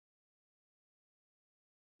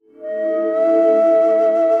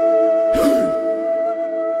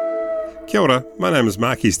Kia ora, my name is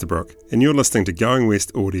Mark Easterbrook, and you're listening to Going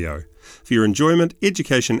West Audio. For your enjoyment,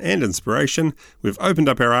 education and inspiration, we've opened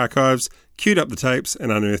up our archives, queued up the tapes and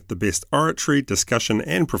unearthed the best oratory, discussion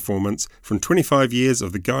and performance from 25 years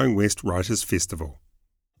of the Going West Writers' Festival.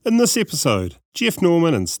 In this episode, Jeff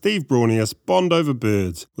Norman and Steve Braunias bond over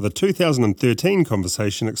birds with a 2013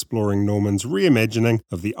 conversation exploring Norman's reimagining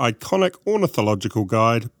of the iconic ornithological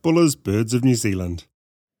guide Buller's Birds of New Zealand.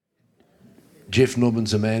 Jeff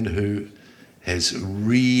Norman's a man who has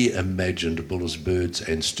reimagined Buller's birds,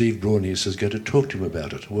 and Steve Braunias is going to talk to him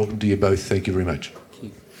about it. Welcome to you both. Thank you very much.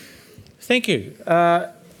 Thank you.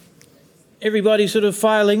 Everybody sort of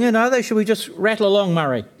filing in, are they? Should we just rattle along,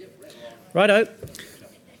 Murray? Righto.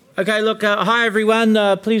 Okay, look, hi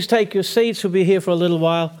everyone. Please take your seats. We'll be here for a little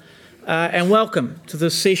while. And welcome to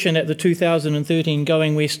this session at the 2013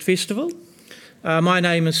 Going West Festival. My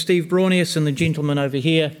name is Steve Braunias, and the gentleman over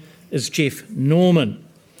here is Jeff Norman.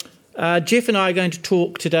 Jeff and I are going to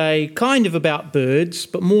talk today kind of about birds,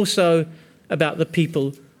 but more so about the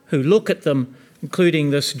people who look at them, including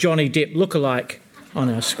this Johnny Depp lookalike on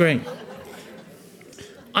our screen.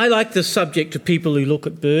 I like the subject of people who look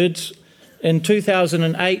at birds. In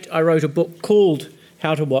 2008, I wrote a book called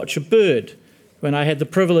How to Watch a Bird, when I had the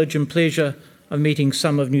privilege and pleasure of meeting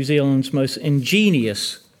some of New Zealand's most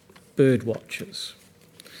ingenious bird watchers.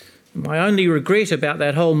 My only regret about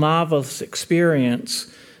that whole marvellous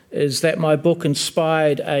experience is that my book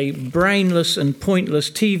inspired a brainless and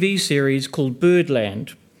pointless TV series called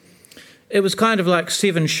Birdland. It was kind of like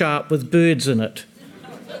Seven Sharp with birds in it.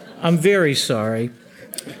 I'm very sorry.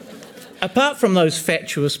 Apart from those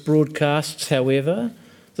fatuous broadcasts, however,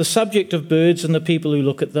 the subject of birds and the people who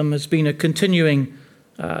look at them has been a continuing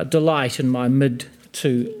delight in my mid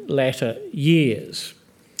to latter years.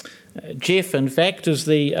 Jeff, in fact, is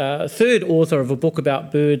the third author of a book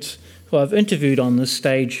about birds who I've interviewed on this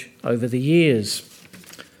stage over the years.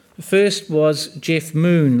 The first was Jeff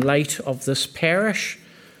Moon, late of this parish,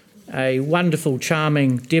 a wonderful,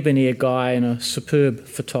 charming, debonair guy and a superb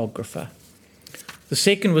photographer. The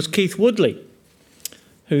second was Keith Woodley,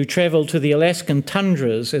 who travelled to the Alaskan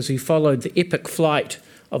tundras as he followed the epic flight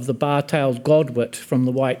of the bar-tailed godwit from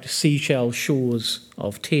the white seashell shores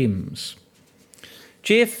of Thames.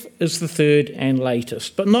 Jeff is the third and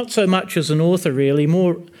latest, but not so much as an author really,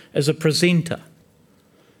 more as a presenter.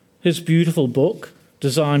 His beautiful book,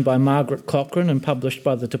 designed by Margaret Cochrane and published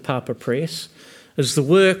by the Te Papa Press, is the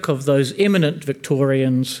work of those eminent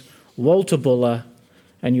Victorians, Walter Buller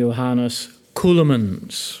and Johannes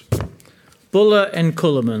Ceulemans. Buller and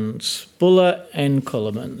Ceulemans,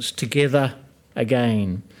 together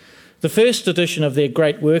again. The first edition of their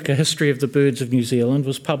great work, A History of the Birds of New Zealand,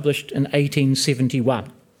 was published in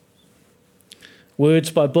 1871. Words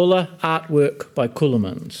by Buller, artwork by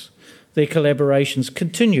Ceulemans. Their collaborations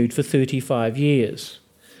continued for 35 years.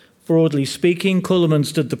 Broadly speaking,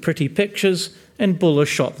 Ceulemans did the pretty pictures and Buller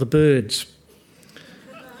shot the birds.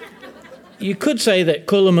 You could say that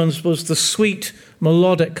Ceulemans was the sweet,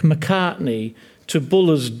 melodic McCartney to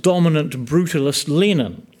Buller's dominant, brutalist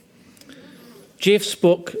Lennon. Jeff's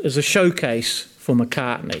book is a showcase for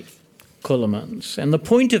McCartney, Ceulemans, and the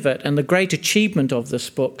point of it and the great achievement of this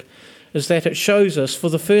book is that it shows us, for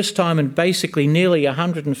the first time in basically nearly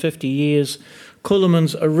 150 years,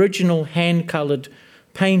 Ceulemans' original hand-coloured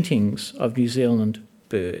paintings of New Zealand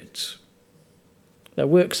birds. They're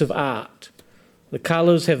works of art. The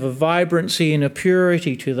colours have a vibrancy and a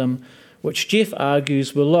purity to them which Jeff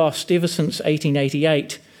argues were lost ever since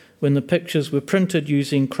 1888, when the pictures were printed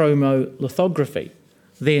using chromolithography,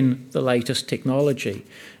 then the latest technology.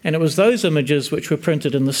 And it was those images which were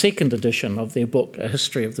printed in the second edition of their book, A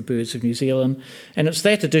History of the Birds of New Zealand, and it's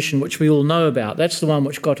that edition which we all know about. That's the one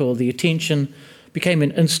which got all the attention, became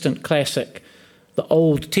an instant classic, the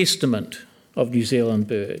Old Testament of New Zealand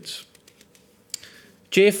birds.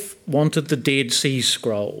 Jeff wanted the Dead Sea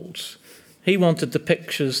Scrolls. He wanted the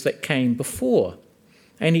pictures that came before,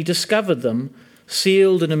 and he discovered them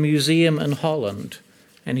sealed in a museum in Holland,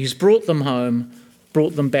 and he's brought them home,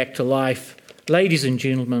 brought them back to life. Ladies and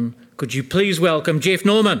gentlemen, could you please welcome Jeff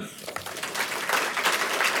Norman?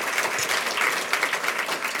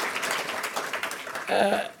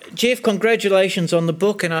 Jeff, congratulations on the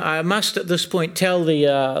book, and I must at this point tell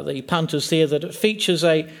the punters there that it features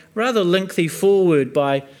a rather lengthy foreword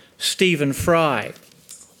by Stephen Fry.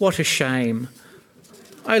 What a shame.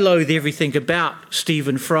 I loathe everything about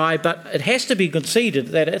Stephen Fry, but it has to be conceded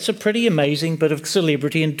that it's a pretty amazing bit of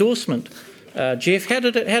celebrity endorsement. Jeff, how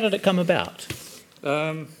did it come about?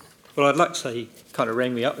 Well, I'd like to say he kind of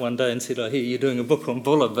rang me up one day and said, I hear you're doing a book on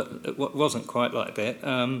Buller, but it wasn't quite like that.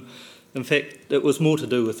 In fact, it was more to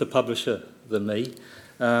do with the publisher than me.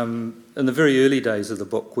 In the very early days of the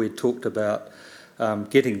book, we'd talked about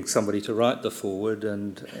getting somebody to write the foreword,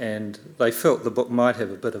 and they felt the book might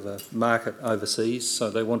have a bit of a market overseas, so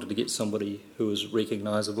they wanted to get somebody who was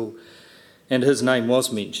recognisable. And his name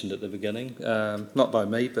was mentioned at the beginning, not by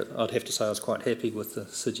me, but I'd have to say I was quite happy with the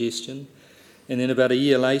suggestion. And then about a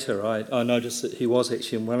year later, I noticed that he was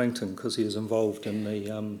actually in Wellington because he was involved in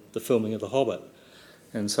the filming of The Hobbit.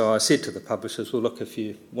 And so I said to the publishers, well, look, if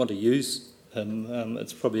you want to use him,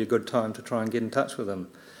 it's probably a good time to try and get in touch with him.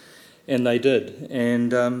 And they did.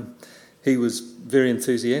 And he was very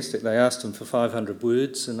enthusiastic. They asked him for 500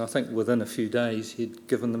 words, and I think within a few days he'd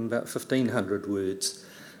given them about 1,500 words.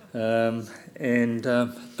 But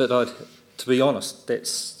to be honest,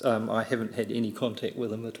 that's I haven't had any contact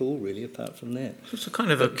with him at all, really, apart from that. It's a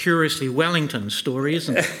kind of a curiously Wellington story,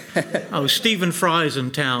 isn't it? Oh, Stephen Fry's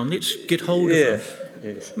in town. Let's get hold of him.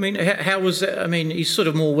 Yes. I mean, how was that? I mean, he's sort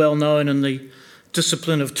of more well known in the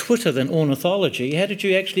discipline of Twitter than ornithology. How did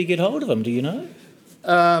you actually get hold of him? Do you know?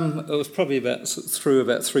 It was probably through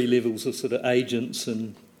about 3 levels of sort of agents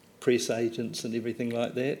and press agents and everything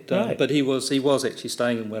like that. Right. But he was actually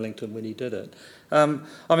staying in Wellington when he did it. I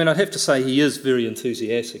mean, I'd have to say he is very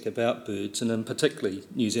enthusiastic about birds, and in particularly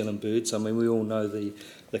New Zealand birds. I mean, we all know the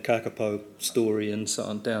kakapo story and so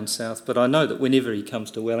on down south, but I know that whenever he comes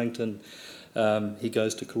to Wellington, he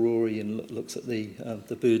goes to Karori and looks at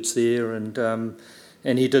the birds there, and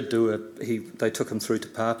he did they took him through to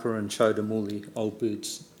Papa and showed him all the old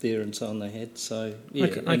birds there and so on they had. So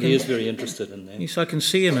yeah, he is very interested in that. Yes, I can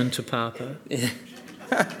see him in Te Papa.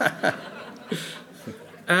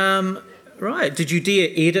 Right. Did you dare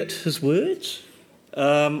edit his words?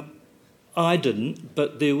 I didn't,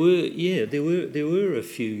 but there were a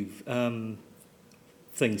few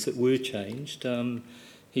things that were changed.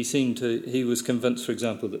 He was convinced, for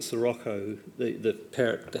example, that Sirocco, the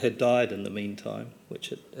parrot, had died in the meantime,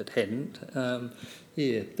 which it hadn't.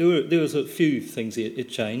 There was a few things it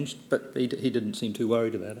changed, but he didn't seem too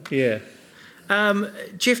worried about it. Yeah.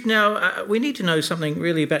 Jeff, now we need to know something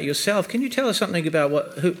really about yourself. Can you tell us something about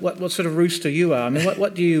what sort of rooster you are? I mean,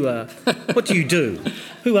 what do you do?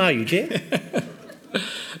 Who are you, Jeff?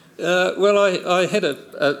 Well, I had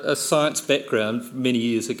a science background many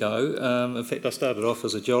years ago. In fact, I started off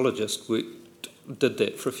as a geologist, did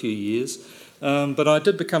that for a few years. But I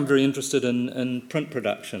did become very interested in print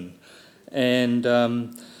production. And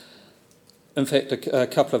in fact, a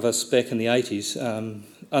couple of us back in the 80s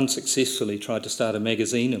unsuccessfully tried to start a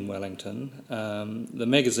magazine in Wellington. The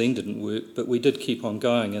magazine didn't work, but we did keep on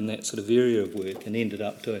going in that sort of area of work and ended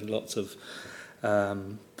up doing lots of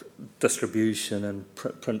distribution and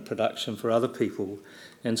print production for other people.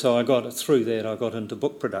 And so I got into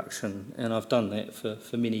book production, and I've done that for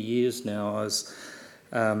many years now. I was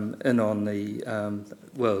in on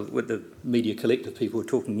with the Media Collective people were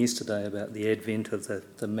talking yesterday about the advent of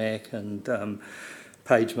the Mac and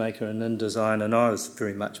PageMaker and InDesign, and I was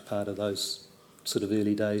very much part of those sort of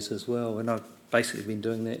early days as well, and I've basically been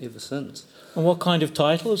doing that ever since. And what kind of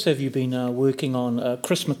titles have you been working on?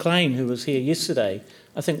 Chris McLean, who was here yesterday,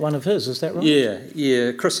 I think one of his, is that right?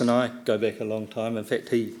 Yeah. Chris and I go back a long time. In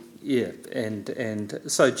fact, and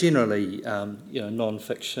so generally,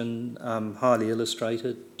 non-fiction, highly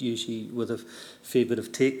illustrated, usually with a fair bit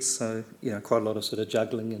of text. So quite a lot of sort of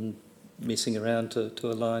juggling and messing around to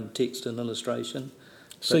align text and illustration.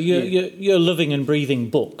 So you're living and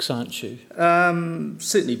breathing books, aren't you?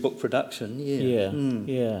 Certainly book production,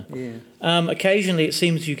 yeah. Occasionally it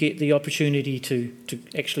seems you get the opportunity to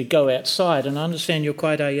actually go outside, and I understand you're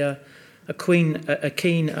quite a keen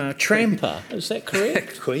tramper. Is that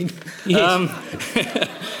correct? Queen? Yes.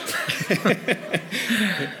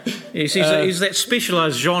 Yes, he's that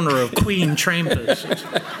specialised genre of queen trampers.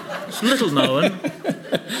 It's little known.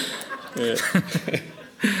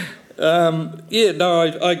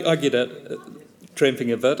 I get it,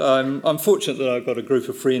 tramping a bit. I'm fortunate that I've got a group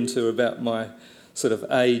of friends who are about my sort of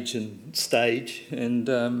age and stage, and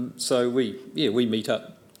so we meet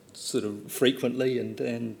up sort of frequently and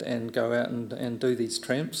go out and do these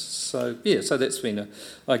tramps. So that's been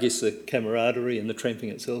I guess the camaraderie and the tramping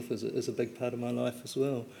itself is a big part of my life as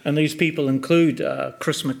well. And these people include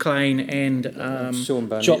Chris McLean and Sean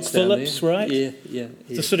Barnett's Jock Phillips, there. right? Yeah.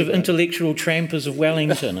 The sort of intellectual trampers of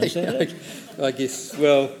Wellington, is that it? I guess.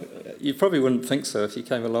 Well, you probably wouldn't think so if you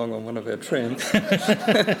came along on one of our tramps.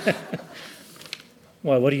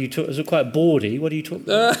 Why? What are you talking? Is it quite bawdy? What are you talking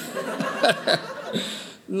about?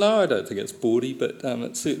 No, I don't think it's bawdy, but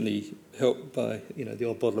it's certainly helped by the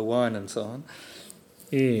odd bottle of wine and so on.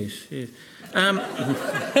 Yes.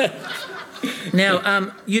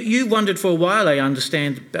 Now, you wondered for a while, I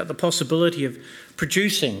understand, about the possibility of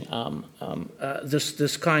producing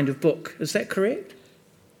this kind of book. Is that correct?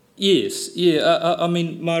 Yes, yeah. I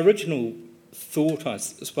mean, my original thought, I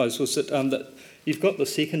suppose, was that you've got the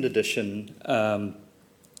second edition,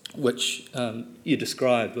 which you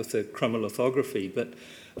described with the chromolithography, but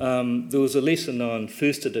there was a lesser-known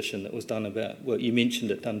first edition that was done about, well, you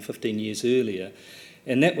mentioned it, done 15 years earlier,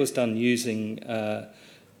 and that was done using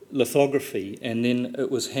lithography, and then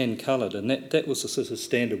it was hand-coloured, and that was a sort of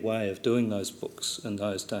standard way of doing those books in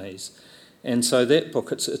those days. And so that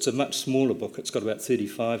book, it's a much smaller book. It's got about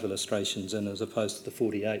 35 illustrations in as opposed to the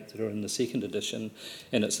 48 that are in the second edition,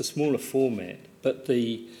 and it's a smaller format. But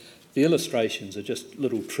the illustrations are just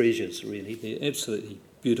little treasures, really. They're absolutely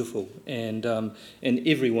beautiful, and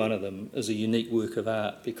every one of them is a unique work of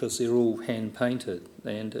art because they're all hand-painted.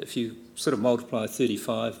 And if you sort of multiply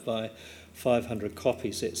 35 by 500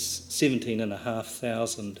 copies, that's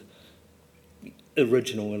 17,500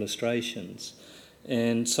 original illustrations.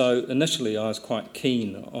 And so initially I was quite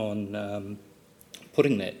keen on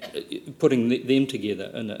putting them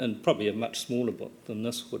together in probably a much smaller book than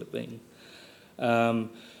this would have been.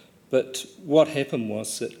 But what happened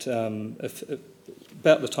was that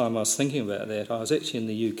about the time I was thinking about that, I was actually in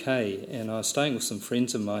the UK and I was staying with some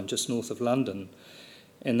friends of mine just north of London,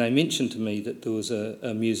 and they mentioned to me that there was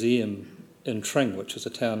a museum in Tring, which was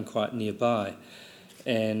a town quite nearby,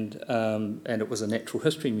 and it was a natural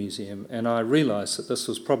history museum, and I realised that this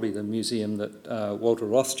was probably the museum that Walter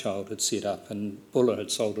Rothschild had set up, and Buller had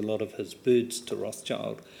sold a lot of his birds to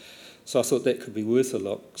Rothschild. So I thought that could be worth a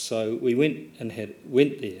look. So we went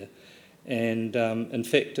there, and in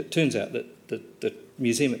fact it turns out that the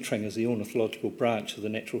museum at Tring is the ornithological branch of the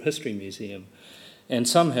Natural History Museum, and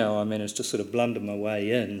somehow I managed to sort of blunder my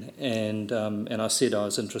way in, and I said I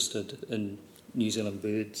was interested in New Zealand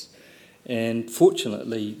birds. And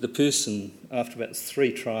fortunately, the person, after about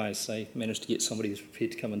 3 tries, they managed to get somebody who was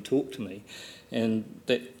prepared to come and talk to me. And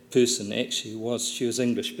that person actually she was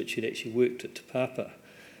English, but she'd actually worked at Te Papa.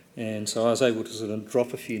 And so I was able to sort of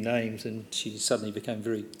drop a few names, and she suddenly became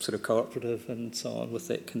very sort of cooperative and so on with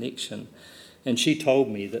that connection. And she told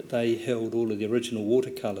me that they held all of the original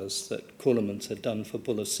watercolours that Ceulemans had done for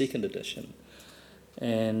Buller's second edition.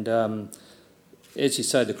 And as you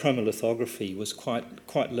say, the chromolithography was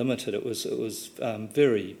quite limited. It was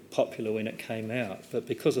very popular when it came out, but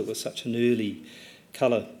because it was such an early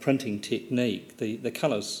colour printing technique, the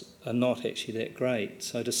colours are not actually that great.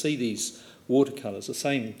 So to see these watercolours, the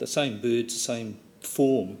same birds, the same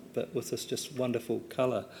form, but with this just wonderful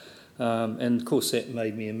colour, and of course that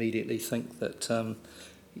made me immediately think that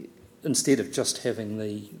instead of just having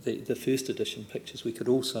the first edition pictures, we could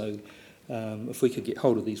also if we could get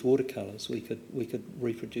hold of these watercolours, we could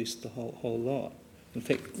reproduce the whole lot. In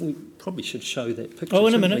fact, we probably should show that picture. Oh,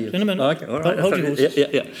 in a minute. Oh, okay, all right. Hold your horses.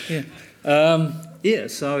 Yeah.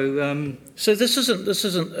 So this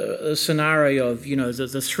isn't a scenario of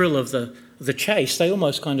the thrill of the chase. They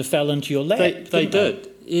almost kind of fell into your lap. They did.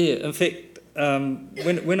 Yeah. In fact,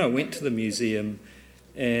 when I went to the museum,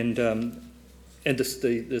 and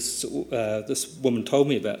this woman told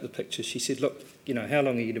me about the picture, she said, "Look, how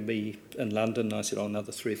long are you going to be in London?" I said,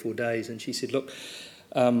 another 3 or 4 days. And she said, "Look,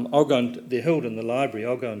 I'll go and they're held in the library.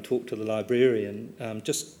 I'll go and talk to the librarian.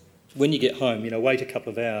 Just when you get home, wait a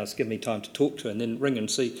couple of hours, give me time to talk to her, and then ring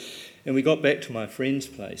and see." And we got back to my friend's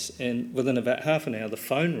place, and within about half an hour, the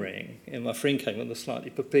phone rang, and my friend came with a slightly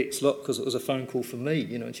perplexed look because it was a phone call for me,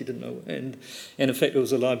 and she didn't know. And in fact, it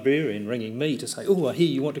was a librarian ringing me to say, "Oh, I hear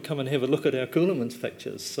you want to come and have a look at our Ceulemans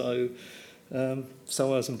pictures." So I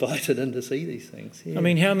was invited in to see these things. Yeah. I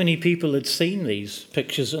mean, how many people had seen these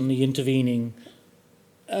pictures in the intervening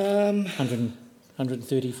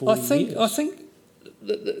 130, 40 years? I think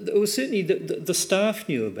it was certainly the staff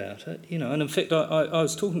knew about it, and in fact I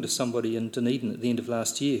was talking to somebody in Dunedin at the end of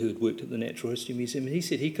last year who had worked at the Natural History Museum, and he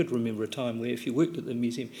said he could remember a time where if you worked at the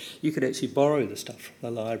museum you could actually borrow the stuff from the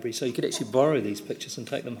library, so you could actually borrow these pictures and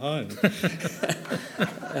take them home.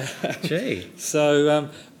 Gee. So,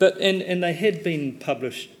 but they had been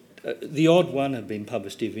published. The odd one had been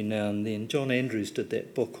published every now and then. John Andrews did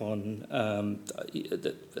that book on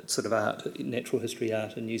that sort of art, natural history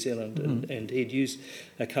art in New Zealand, and he'd used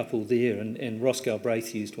a couple there, and Ross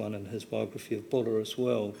Galbraith used one in his biography of Buller as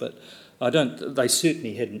well. But they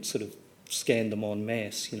certainly hadn't sort of scanned them en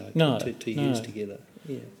masse, to use together.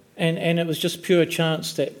 Yeah. And it was just pure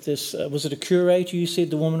chance that this was it a curator? You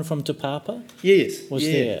said the woman from Te Papa? Yes, was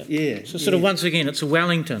there. Yeah. So sort of once again, it's a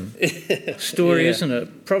Wellington story, isn't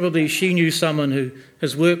it? Probably she knew someone who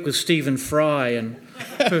has worked with Stephen Fry and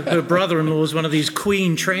her brother-in-law is one of these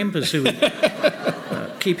queen trampers who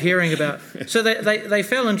keep hearing about. So they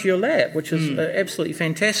fell into your lap, which is absolutely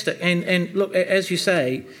fantastic. And look, as you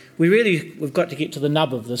say, we've got to get to the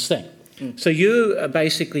nub of this thing. So you are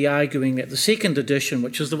basically arguing that the second edition,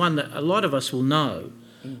 which is the one that a lot of us will know,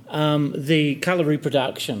 the colour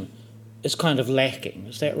reproduction is kind of lacking.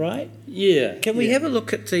 Is that right? Yeah. Can we have a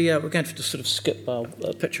look at the... we're going to have to sort of skip a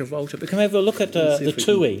picture of Walter, but can we have a look at the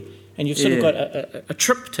Tui? And you've sort of got a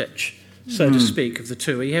triptych, so to speak, of the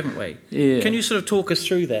Tui, haven't we? Yeah. Can you sort of talk us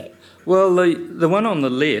through that? Well, the one on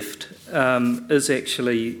the left is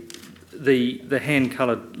actually the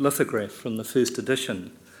hand-coloured lithograph from the first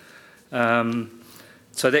edition.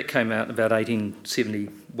 So that came out in about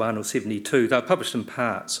 1871 or 72. They were published in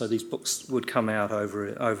parts, so these books would come out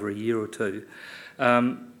over a year or two.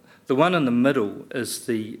 The one in the middle is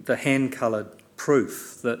the hand-coloured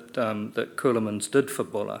proof that Ceulemans did for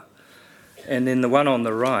Buller. And then the one on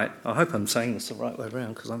the right, I hope I'm saying this the right way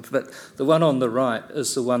around, but the one on the right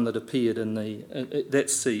is the one that appeared in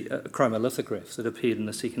that's the chromolithograph that appeared in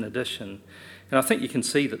the second edition. And I think you can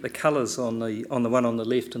see that the colours on the one on the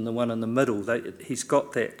left and the one in the middle, he's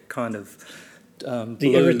got that kind of the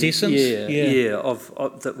blue, iridescence?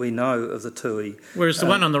 of that we know of the Tui. Whereas the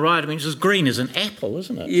one on the right, I mean, it's as green as an apple,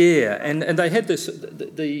 isn't it? Yeah, and they had this,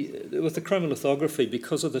 with the chromolithography,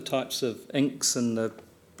 because of the types of inks and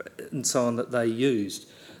so on that they used,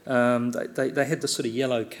 they had this sort of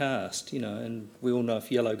yellow cast, and we all know if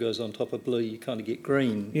yellow goes on top of blue, you kind of get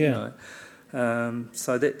green.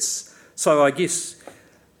 So I guess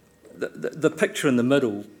the picture in the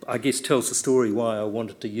middle, I guess, tells the story why I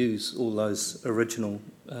wanted to use all those original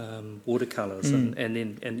watercolours and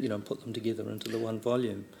then put them together into the one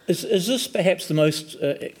volume. Is this perhaps the most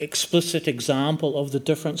explicit example of the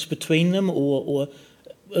difference between them, or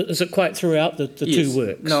is it quite throughout the two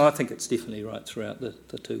works? No, I think it's definitely right throughout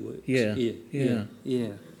the two works. Yeah.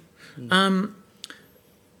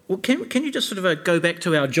 Well, can you just sort of go back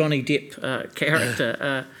to our Johnny Depp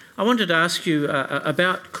character? I wanted to ask you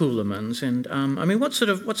about Ceulemans, and I mean, what sort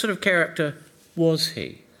of character was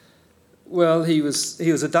he? Well, he was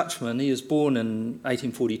a Dutchman. He was born in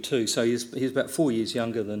 1842, so he was about 4 years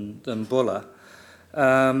younger than Buller.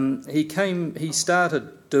 He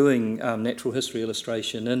started doing natural history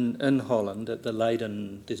illustration in Holland at the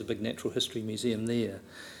Leiden. There's a big natural history museum there,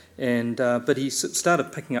 but he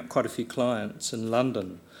started picking up quite a few clients in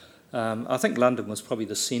London. I think London was probably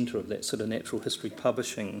the centre of that sort of natural history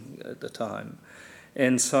publishing at the time.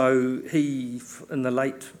 And so he, in the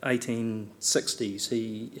late 1860s,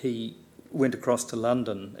 he went across to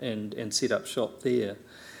London and set up shop there.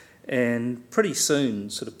 And pretty soon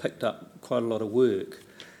sort of picked up quite a lot of work.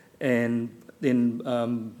 And then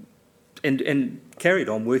and carried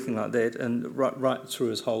on working like that and right through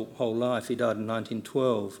his whole life. He died in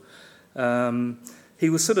 1912. He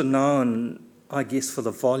was sort of known, I guess, for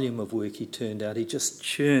the volume of work he turned out. He just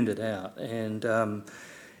churned it out, and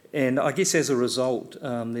I guess as a result,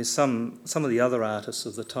 there's some of the other artists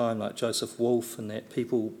of the time, like Joseph Wolfe, and that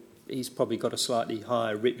he's probably got a slightly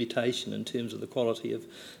higher reputation in terms of the quality of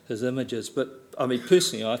his images. But I mean,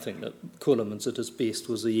 personally, I think that Ceulemans at his best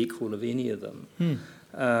was the equal of any of them.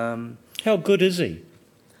 How good is he?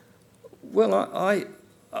 Well,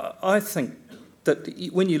 I think that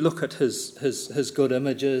when you look at his good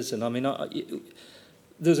images, and I mean,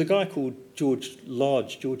 there's a guy called George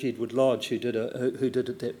Edward Lodge, who did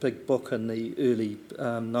that big book in the early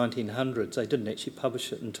 1900s. They didn't actually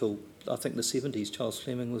publish it until I think the 70s. Charles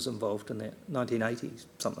Fleming was involved in that, 1980s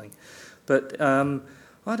something. But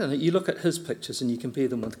I don't know. You look at his pictures and you compare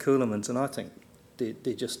them with Ceulemans, and I think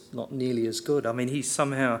they're just not nearly as good. I mean, he's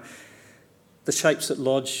somehow. The shapes that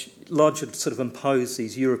Lodge had sort of imposed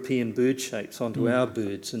these European bird shapes onto our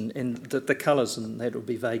birds, and the colours and that would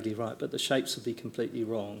be vaguely right, but the shapes would be completely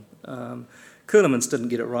wrong. Ceulemans didn't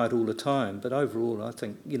get it right all the time, but overall I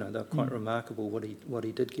think they're quite remarkable what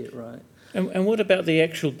he did get right. And what about the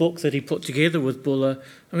actual book that he put together with Buller?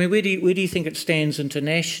 I mean, where do you think it stands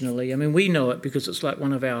internationally? I mean, we know it because it's like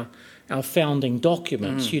one of our founding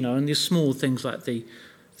documents, and there's small things like the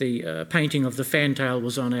painting of the fantail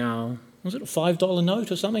was on our... Was it a $5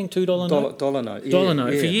 note or something? $2 note? Dollar note. Dollar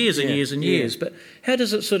note for years and years and years. But how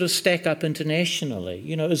does it sort of stack up internationally?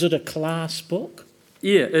 Is it a class book?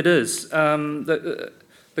 Yeah, it is. The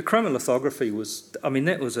chromolithography was,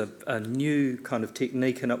 that was a new kind of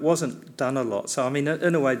technique, and it wasn't done a lot. So, in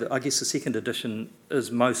a way, I guess the second edition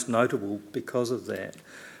is most notable because of that.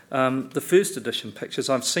 The first edition pictures,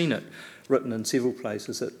 I've seen it written in several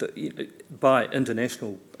places by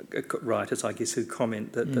international writers, I guess, who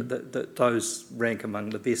comment that those rank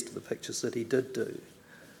among the best of the pictures that he did do.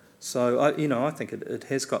 So I think it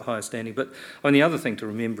has got higher standing. But the other thing to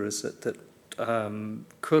remember is that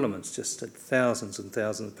Ceulemans just did thousands and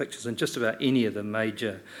thousands of pictures, and just about any of the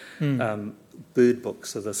major bird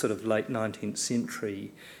books of the sort of late 19th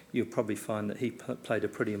century, you'll probably find that he played a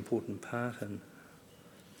pretty important part in.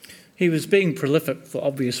 He was being prolific for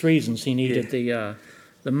obvious reasons. He needed the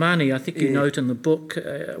money. I think you note in the book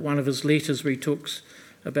one of his letters where he talks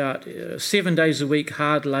about 7 days a week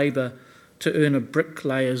hard labour to earn a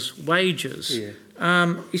bricklayer's wages. Yeah.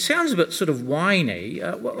 He sounds a bit sort of whiny.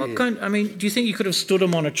 What kind? I mean, do you think you could have stood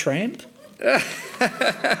him on a tramp?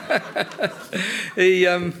 He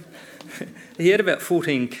had about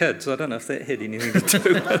 14 kids. I don't know if that had anything to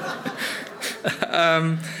do with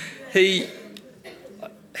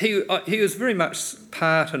he was very much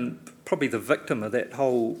part and probably the victim of that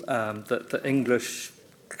whole the English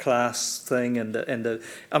class thing,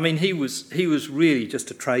 he was really just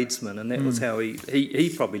a tradesman, and that was how he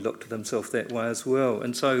probably looked at himself that way as well,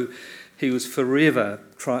 and so he was forever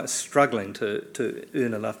struggling to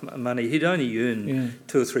earn enough money. He'd only earn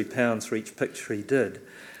 £2 or £3 for each picture he did,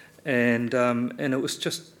 and it was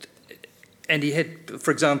just. And he had, for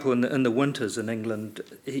example, in the winters in England,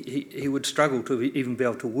 he would struggle to even be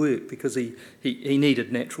able to work because he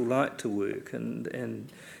needed natural light to work,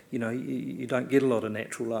 and you don't get a lot of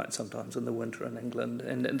natural light sometimes in the winter in England.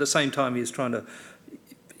 And at the same time, he was trying to,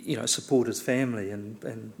 support his family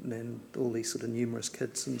and all these sort of numerous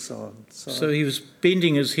kids and so on. So he was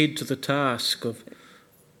bending his head to the task of,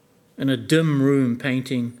 in a dim room,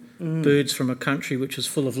 painting birds from a country which is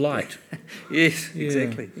full of light. Yes,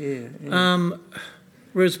 exactly. Yeah.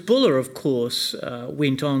 Whereas Buller, of course,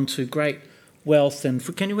 went on to great wealth.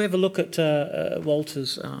 And can you have a look at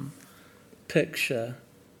Walter's picture?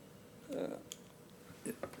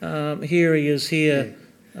 Here he is here,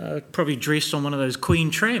 probably dressed on one of those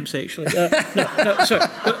Queen tramps, actually. Sorry.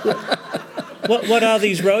 What are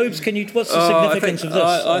these robes? What's the significance of this?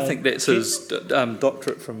 I think that's his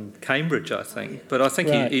doctorate from Cambridge, I think. But I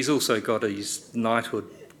think he's also got his knighthood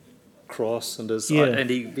cross and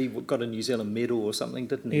he got a New Zealand medal or something,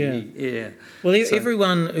 didn't he? Yeah. Well,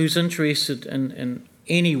 everyone who's interested in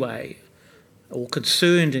any way or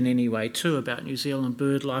concerned in any way too about New Zealand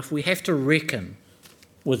bird life, we have to reckon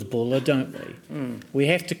with Buller, don't we? We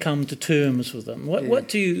have to come to terms with him. What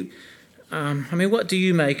do you... what do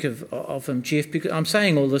you make of him, Jeff? Because I'm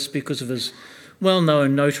saying all this because of his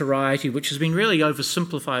well-known notoriety, which has been really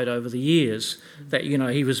oversimplified over the years, that,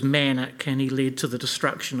 he was manic and he led to the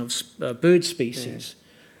destruction of bird species.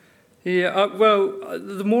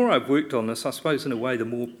 The more I've worked on this, I suppose in a way the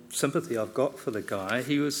more sympathy I've got for the guy.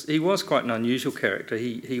 He was quite an unusual character.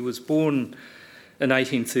 He was born in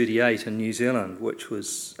 1838 in New Zealand, which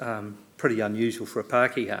was pretty unusual for a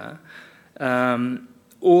Pākehā.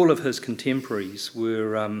 All of his contemporaries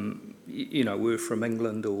were from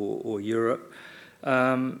England or Europe,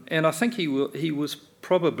 and I think he was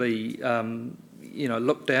probably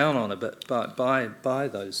looked down on a bit by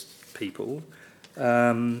those people.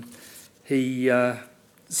 He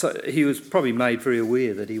was probably made very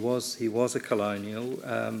aware that he was a colonial.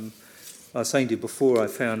 I was saying to you before, I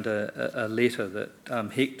found a letter that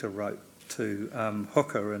Hector wrote to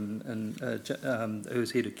Hooker, who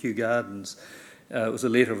was head of Kew Gardens. It was a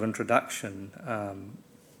letter of introduction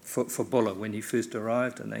for Buller when he first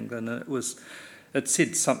arrived in England. And it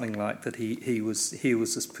said something like that he was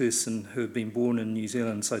this person who had been born in New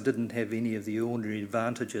Zealand, so didn't have any of the ordinary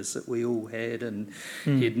advantages that we all had, and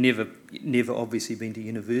he had never obviously been to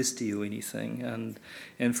university or anything,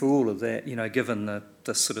 and for all of that, given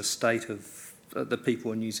the sort of state of the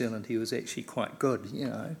people in New Zealand, he was actually quite good,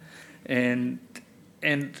 and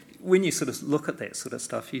when you sort of look at that sort of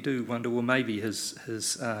stuff, you do wonder, well, maybe his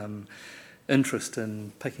interest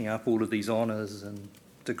in picking up all of these honours and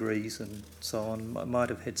degrees and so on might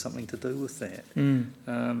have had something to do with that.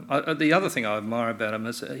 The other thing I admire about him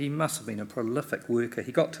is that he must have been a prolific worker.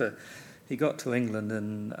 He got to England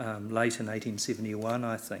in late in 1871,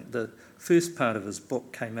 I think. The first part of his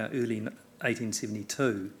book came out early in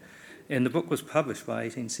 1872, and the book was published by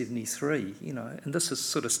 1873. And this is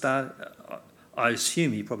sort of I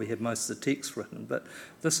assume he probably had most of the text written, but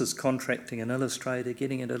this is contracting an illustrator,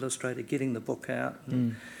 getting it illustrated, getting the book out,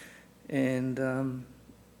 and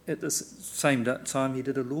at the same time he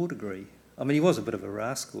did a law degree. I mean, he was a bit of a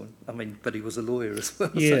rascal. But he was a lawyer as well.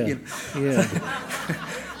 Yeah.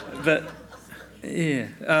 But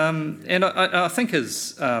and I think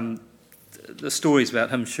his the stories about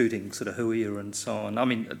him shooting sort of huia and so on.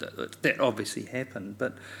 That obviously happened,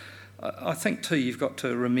 but I think too you've got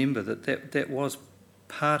to remember that was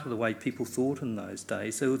part of the way people thought in those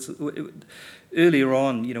days. Earlier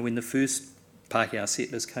on, when the first Pākehā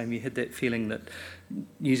settlers came, you had that feeling that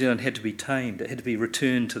New Zealand had to be tamed. It had to be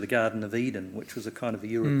returned to the Garden of Eden, which was a kind of a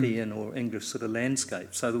European or English sort of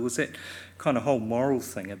landscape. So there was that kind of whole moral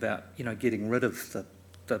thing about, getting rid of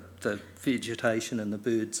the vegetation and the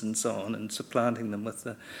birds and so on and supplanting them with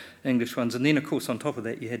the English ones. And then, of course, on top of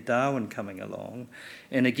that, you had Darwin coming along.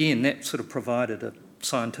 And again, that sort of provided a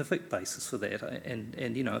scientific basis for that. And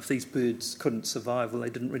if these birds couldn't survive, well, they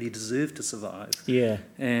didn't really deserve to survive. Yeah.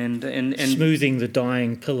 And smoothing the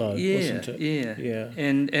dying pillow, wasn't it? Yeah.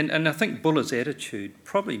 And I think Buller's attitude,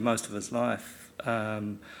 probably most of his life,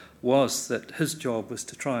 was that his job was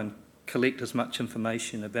to try and collect as much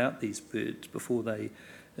information about these birds before they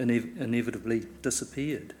inevitably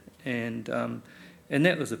disappeared. And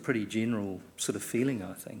that was a pretty general sort of feeling,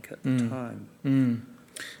 I think, at the time.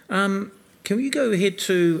 Can we go ahead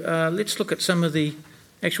to, let's look at some of the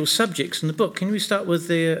actual subjects in the book. Can we start with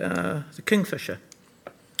the kingfisher?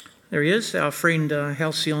 There he is, our friend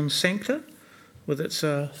Halcyon Sancta, with its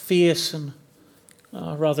fierce and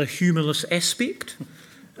rather humorless aspect.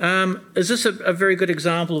 Is this a very good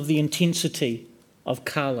example of the intensity of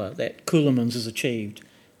colour that Ceulemans has achieved?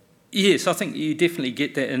 Yes, I think you definitely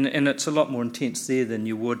get that, and it's a lot more intense there than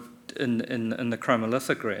you would in the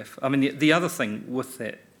chromolithograph. I mean, the other thing with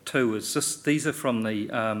that too is these are from the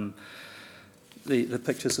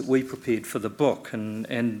pictures that we prepared for the book,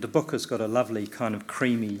 and the book has got a lovely kind of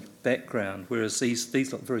creamy background, whereas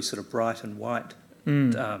these look very sort of bright and white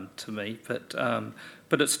to me, but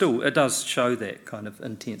it does show that kind of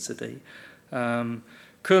intensity.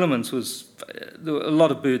 Ceulemans was there were a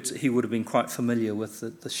lot of birds that he would have been quite familiar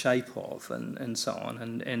with the shape of and so on,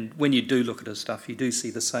 and when you do look at his stuff, you do see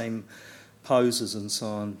the same poses and so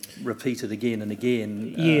on repeated again and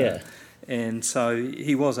again. And so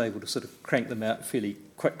he was able to sort of crank them out fairly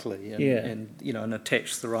quickly and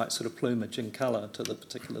attach the right sort of plumage and colour to the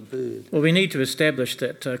particular bird. Well, we need to establish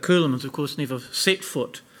that Ceulemans, of course, never set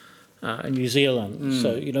foot in New Zealand.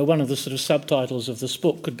 So, one of the sort of subtitles of this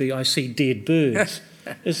book could be "I see dead birds,"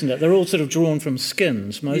 isn't it? They're all sort of drawn from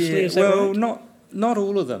skins, mostly, is that right? Well, not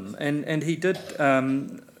all of them. And he did...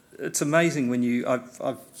 it's amazing when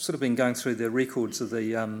I've sort of been going through the records of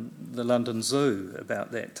the London Zoo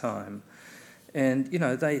about that time, and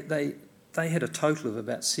they had a total of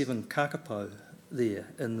about 7 kakapo there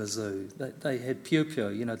in the zoo. They had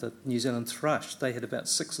puepio, the New Zealand thrush. They had about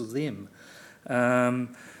 6 of them.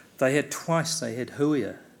 They had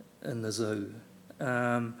huia in the zoo.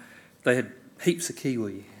 They had heaps of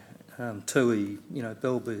kiwi. Tui,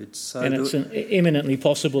 bellbirds. So and it's eminently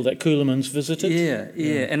possible that Ceulemans visited? Yeah.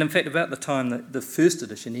 And in fact, about the time that the first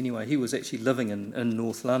edition, anyway, he was actually living in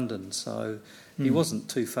North London, so he wasn't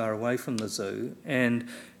too far away from the zoo. And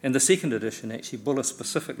the second edition, actually, Buller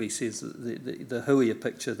specifically says that the huia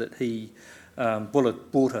picture that Buller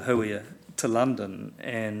brought a huia to London,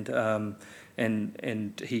 and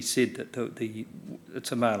he said that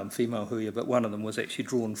it's a male and female huia, but one of them was actually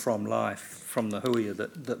drawn from life, from the huia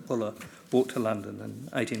that Buller brought to London in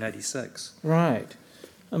 1886. Right.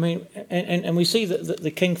 I mean, and we see that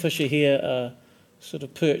the kingfisher here sort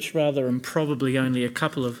of perched rather improbably only a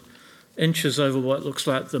couple of inches over what looks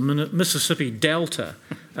like the Mississippi Delta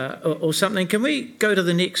or something. Can we go to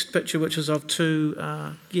the next picture, which is of 2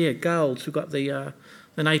 gulls? We've got the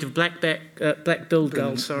native black-billed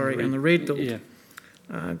gull, and the red-billed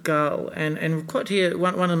gull. And we've got here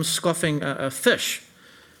one of them scoffing a fish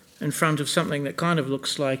in front of something that kind of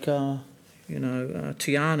looks like, tianao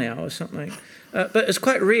or something. But it's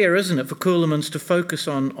quite rare, isn't it, for Ceulemans to focus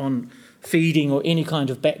on feeding or any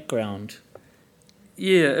kind of background?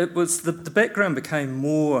 Yeah, it was the background became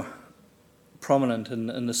more prominent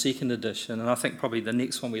in the second edition, and I think probably the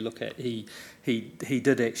next one we look at, he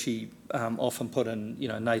did actually often put in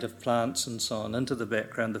native plants and so on into the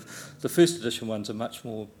background. The first edition ones are much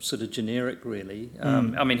more sort of generic, really.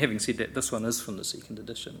 I mean, having said that, this one is from the second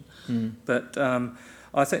edition, but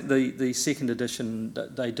I think the second edition,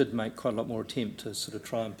 they did make quite a lot more attempt to sort of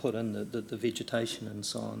try and put in the vegetation and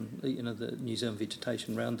so on, the New Zealand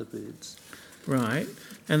vegetation around the birds. Right,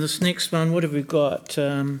 and this next one, what have we got?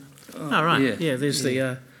 There's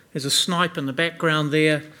there's a snipe in the background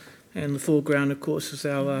there, and the foreground, of course, is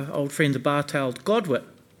our old friend the bar-tailed godwit,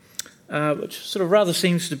 which sort of rather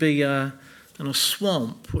seems to be in a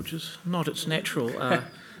swamp, which is not its natural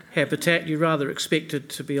habitat. You rather expect it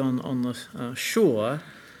to be on the shore.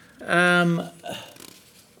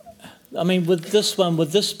 I mean, with this one,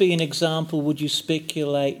 would this be an example? Would you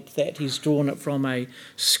speculate that he's drawn it from a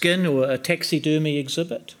skin or a taxidermy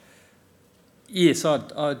exhibit? Yes,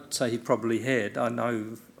 I'd say he probably had.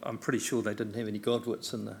 I'm pretty sure they didn't have any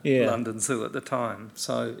godwits in the London Zoo at the time.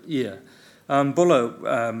 So, yeah. Buller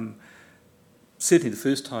certainly the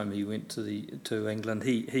first time he went to England,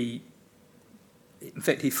 he in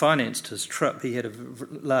fact, he financed his trip. He had a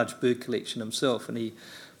large bird collection himself, and he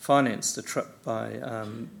financed the trip by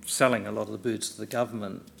selling a lot of the birds to the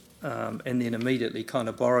government, and then immediately kind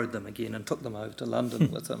of borrowed them again and took them over to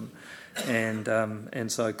London with him.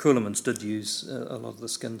 And so Ceulemans did use a lot of the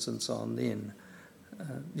skins and so on then.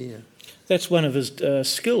 That's one of his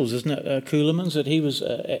skills, isn't it, Ceulemans, that he was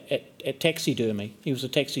at taxidermy. He was a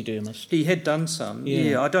taxidermist. He had done some,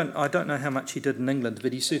 I don't know how much he did in England,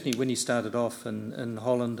 but he certainly, when he started off in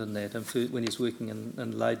Holland and that, and when he was working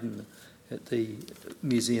in Leiden at the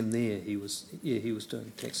museum there, he was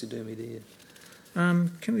doing taxidermy there.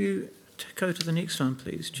 Can we go to the next one,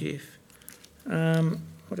 please, Jeff?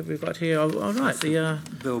 What have we got here? Oh, right, the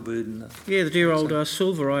bellbird and the dear old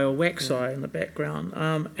silver eye or wax eye in the background.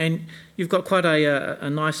 And you've got quite a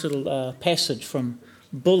nice little passage from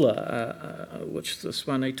Buller, which this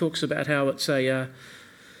one, he talks about how it's a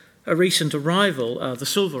recent arrival, the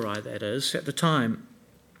silver eye that is, at the time,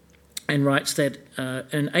 and writes that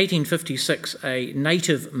in 1856 a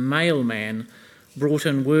native mailman brought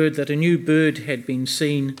in word that a new bird had been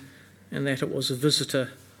seen and that it was a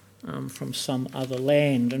visitor from some other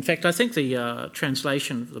land. In fact, I think the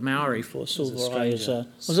translation of the Maori for silver eye is,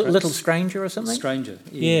 was it Little Stranger or something? Stranger,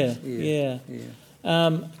 yeah. I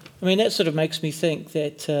mean, that sort of makes me think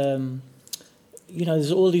that,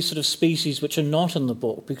 there's all these sort of species which are not in the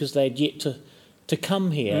book because they had yet to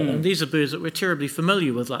come here. And these are birds that we're terribly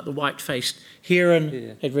familiar with, like the white-faced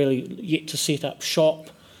heron had really yet to set up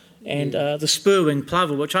shop. And the spur-winged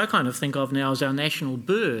plover, which I kind of think of now as our national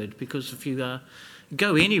bird, because if you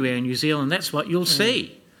go anywhere in New Zealand, that's what you'll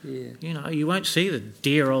see. Yeah. You won't see the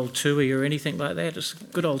dear old tui or anything like that. It's a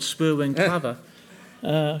good old spur-winged plover.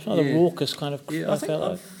 It's not a raucous kind of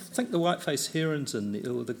fellow. I think the white-faced heron's in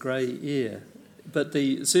there, or the grey, But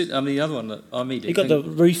the other one that I mean, you got the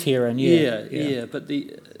reef heron, But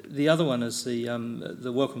the other one is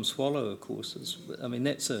the welcome swallow, of course.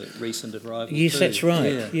 That's a recent arrival. Yes, too. that's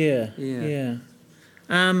right. Yeah.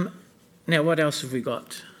 Now, what else have we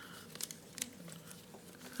got?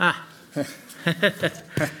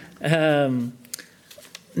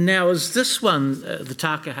 Now, is this one, the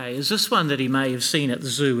Takahe, is this one that he may have seen at the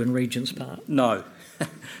zoo in Regent's Park? No.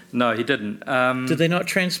 No, he didn't. Did they not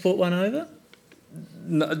transport one over?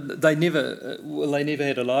 No, they never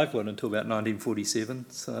had a live one until about 1947.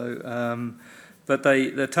 So, but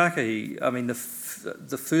the Takahe,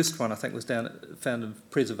 the first one I think was found in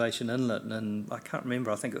Preservation Inlet, and I can't remember.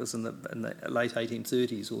 I think it was in the late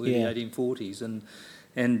 1830s or early 1840s, and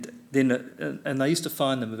then they used to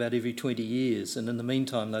find them about every 20 years, and in the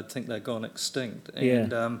meantime they'd think they'd gone extinct.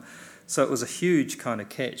 And so it was a huge kind of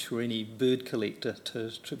catch for any bird collector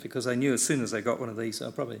to because they knew as soon as they got one of these,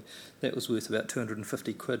 that was worth about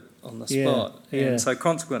 250 quid on the spot. And so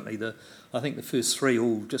consequently, I think the first three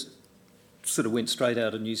all just sort of went straight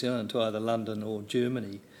out of New Zealand to either London or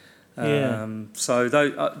Germany. So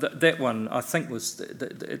that one, I think, was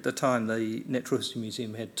at the time the Natural History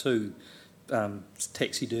Museum had two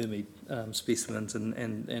taxidermy specimens,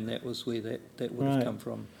 and that was where that would have come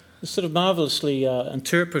from. It's sort of marvellously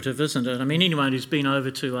interpretive, isn't it? I mean, anyone who's been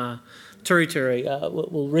over to Tiritiri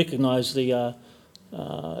will recognise the,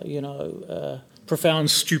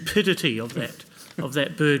 profound stupidity of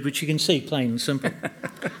that bird, which you can see plain and simple.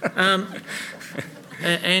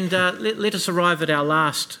 Let us arrive at our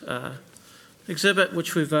last exhibit,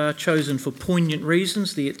 which we've chosen for poignant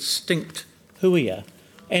reasons, the extinct huia.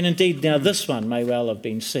 And indeed, now this one may well have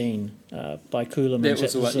been seen by Ceulemans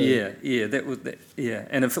at the zoo.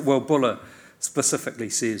 And Buller specifically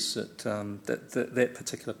says that that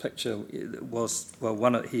particular picture was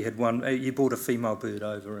he brought a female bird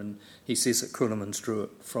over, and he says that Ceulemans drew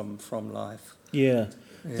it from life. Yeah,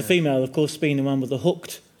 the female, of course, being the one with the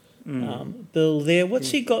hooked bill there.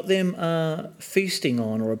 What's he got them feasting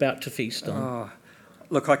on or about to feast on?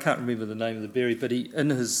 Look, I can't remember the name of the berry, but in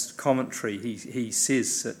his commentary he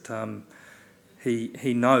says that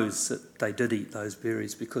he knows that they did eat those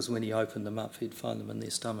berries because when he opened them up, he'd find them in their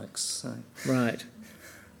stomachs. So. Right.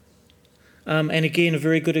 And again, a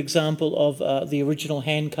very good example of the original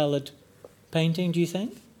hand-coloured painting, do you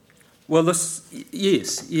think? Well,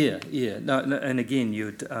 yes. No, and again,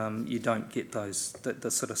 you don't get those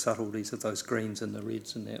the sort of subtleties of those greens and the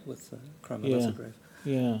reds and that with the chromatograph.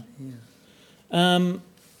 Yeah.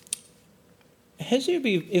 Has there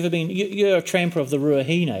ever been... You're a tramper of the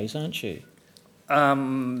Ruahines, aren't you?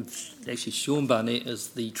 Actually, Sean Barnett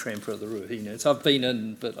is the tramper of the Ruahines. I've been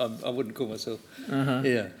in, but I wouldn't call myself...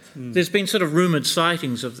 There's been sort of rumoured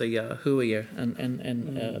sightings of the huia and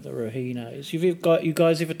the Ruahines. You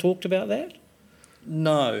guys ever talked about that?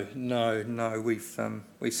 No.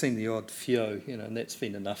 We've seen the odd few, and that's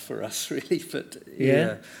been enough for us, really. But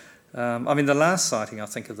yeah. I mean, the last sighting I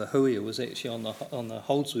think of the huia was actually on the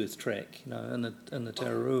Holdsworth track, in the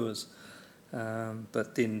Tararuas.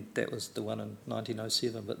 But then that was the one in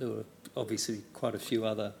 1907. But there were obviously quite a few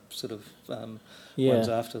other sort of ones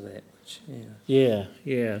after that.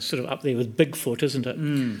 Yeah, sort of up there with Bigfoot, isn't it?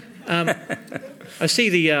 I see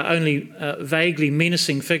the only vaguely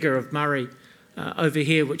menacing figure of Murray over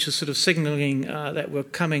here, which is sort of signalling that we're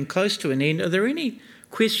coming close to an end. Are there any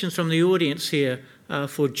questions from the audience here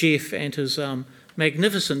for Jeff and his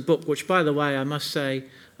magnificent book, which, by the way, I must say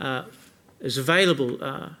is available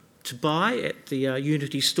to buy at the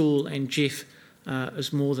Unity stall, and Jeff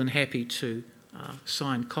is more than happy to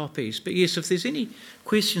sign copies. But yes, if there's any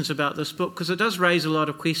questions about this book, because it does raise a lot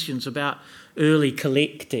of questions about early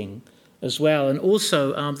collecting as well, and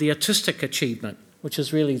also the artistic achievement, which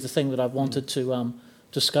is really the thing that I wanted to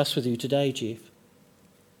discuss with you today, Jeff.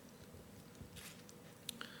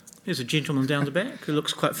 There's a gentleman down the back who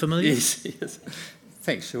looks quite familiar. Yes.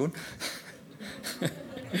 Thanks, Sean.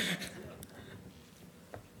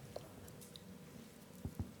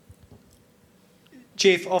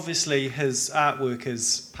 Jeff, obviously his artwork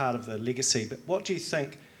is part of the legacy, but what do you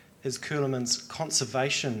think is Ceulemans'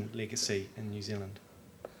 conservation legacy in New Zealand?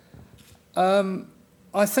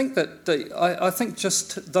 I think that I think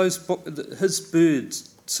just his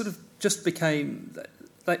birds sort of just became.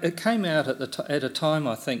 It came out at a time,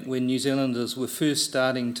 I think, when New Zealanders were first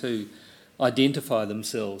starting to identify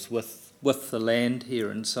themselves with the land here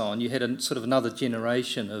and so on. You had sort of another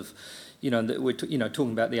generation of, we're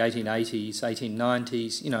talking about the 1880s,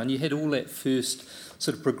 1890s, and you had all that first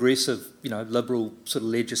sort of progressive, liberal sort of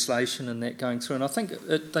legislation and that going through. And I think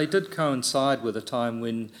they did coincide with a time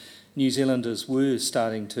when New Zealanders were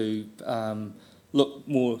starting to look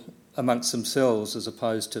more amongst themselves as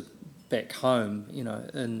opposed to back home,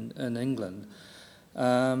 in England,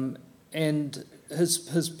 and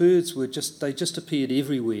his birds were they just appeared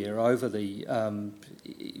everywhere over the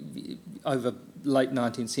over late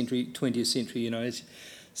 19th century, 20th century. As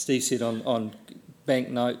Steve said, on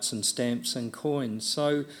banknotes and stamps and coins.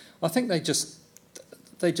 So I think they just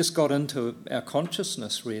got into our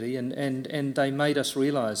consciousness really, and they made us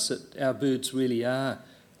realise that our birds really are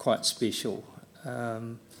quite special.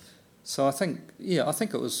 So I think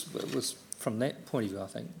it was from that point of view, I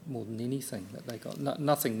think, more than anything, that they got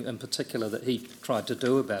nothing in particular that he tried to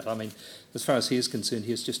do about it. I mean, as far as he is concerned,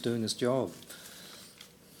 he was just doing his job.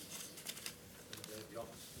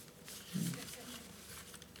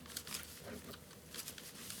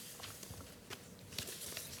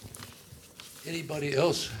 Anybody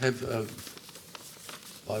else have a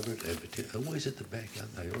vibrant appetite? Always at the back,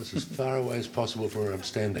 aren't they? Always as far away as possible from where I'm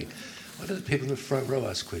standing. Why do the people in the front row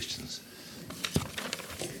ask questions?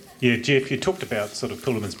 Yeah, Jeff, you talked about sort of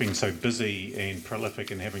Ceulemans being so busy and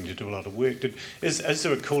prolific and having to do a lot of work. Is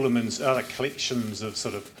there a Ceulemans, are there collections of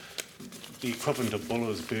sort of the equivalent of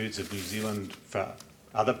Buller's birds of New Zealand for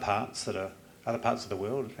other parts of the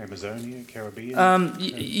world, Amazonia, Caribbean?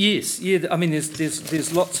 Yes, yeah. I mean,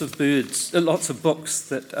 there's lots of birds, lots of books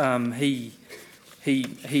that he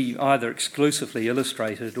either exclusively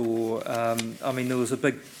illustrated or there was a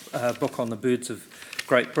big book on the birds of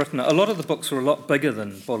Great Britain. A lot of the books were a lot bigger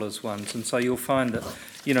than Buller's ones, and so you'll find that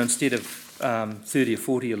instead of 30 or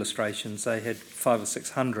 40 illustrations, they had 500 or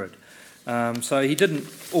 600. So he didn't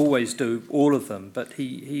always do all of them, but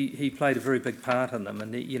he played a very big part in them,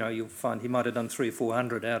 and you'll find he might have done 300 or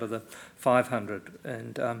 400 out of the 500.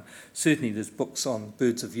 And certainly there's books on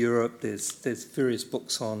birds of Europe. There's various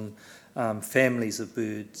books on families of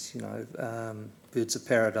birds, birds of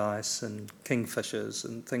paradise and kingfishers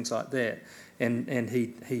and things like that. And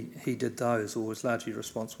he did those, or was largely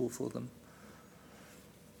responsible for them.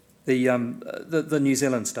 The New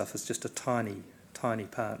Zealand stuff is just a tiny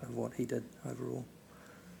part of what he did overall.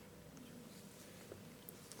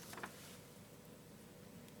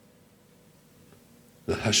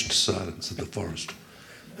 The hushed silence of the forest.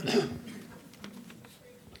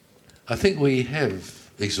 I think we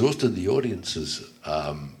have exhausted the audience's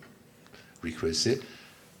requests there.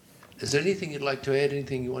 Is there anything you'd like to add?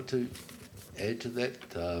 Anything you want to add to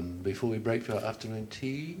that before we break for our afternoon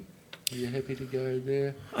tea? Are you happy to go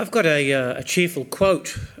there? I've got a cheerful quote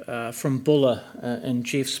from Buller in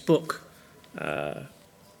Jeff's book,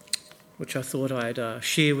 which I thought I'd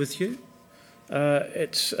share with you.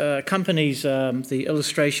 It accompanies the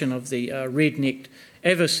illustration of the red-necked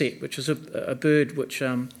avocet, which is a bird which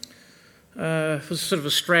was sort of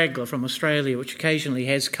a straggler from Australia, which occasionally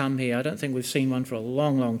has come here. I don't think we've seen one for a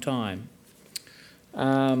long, long time.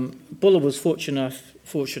 Buller was fortunate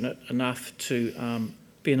fortunate enough to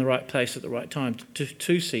be in the right place at the right time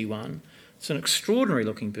to see one. It's an extraordinary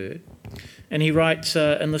looking bird. And he writes,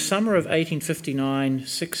 in the summer of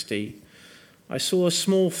 1859-60, I saw a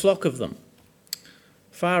small flock of them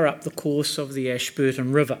far up the course of the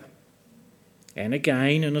Ashburton River, and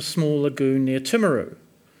again in a small lagoon near Timaru.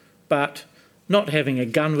 But not having a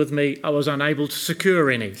gun with me, I was unable to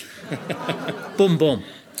secure any. Boom, boom.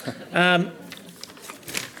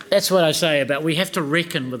 That's what I say about we have to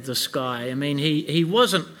reckon with this guy. I mean, he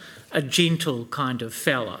wasn't a gentle kind of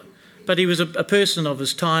fellow, but he was a person of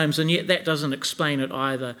his times, and yet that doesn't explain it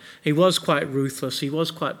either. He was quite ruthless, he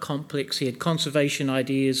was quite complex, he had conservation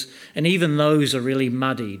ideas, and even those are really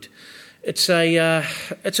muddied. It's a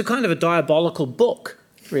kind of a diabolical book,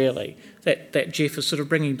 really, that Geoff is sort of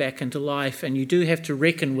bringing back into life, and you do have to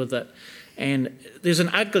reckon with it. And there's an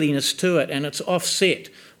ugliness to it, and it's offset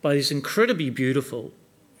by these incredibly beautiful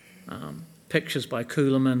pictures by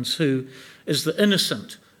Ceulemans, who is the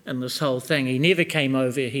innocent in this whole thing. He never came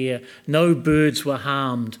over here. No birds were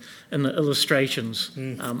harmed in the illustrations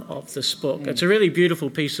of this book. It's a really beautiful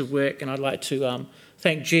piece of work, and I'd like to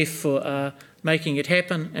thank Geoff for making it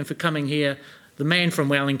happen and for coming here, the man from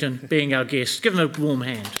Wellington, being our guest. Give him a warm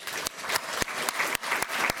hand.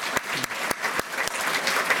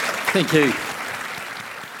 Thank you.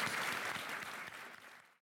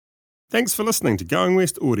 Thanks for listening to Going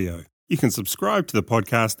West Audio. You can subscribe to the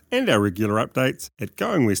podcast and our regular updates at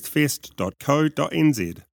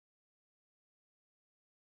goingwestfest.co.nz.